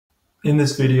In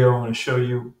this video, I'm going to show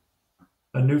you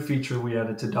a new feature we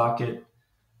added to Docket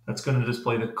that's going to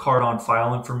display the card on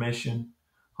file information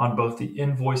on both the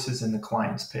invoices and the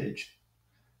clients page.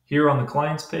 Here on the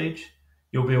clients page,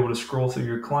 you'll be able to scroll through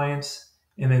your clients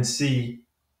and then see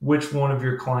which one of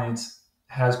your clients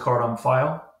has card on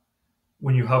file.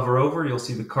 When you hover over, you'll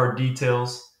see the card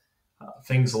details,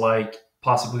 things like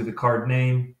possibly the card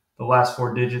name, the last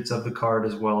four digits of the card,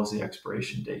 as well as the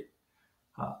expiration date.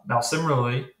 Now,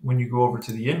 similarly, when you go over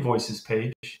to the invoices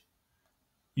page,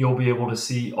 you'll be able to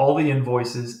see all the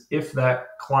invoices if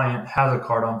that client has a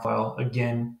card on file.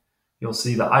 Again, you'll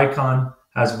see the icon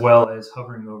as well as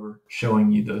hovering over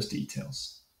showing you those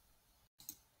details.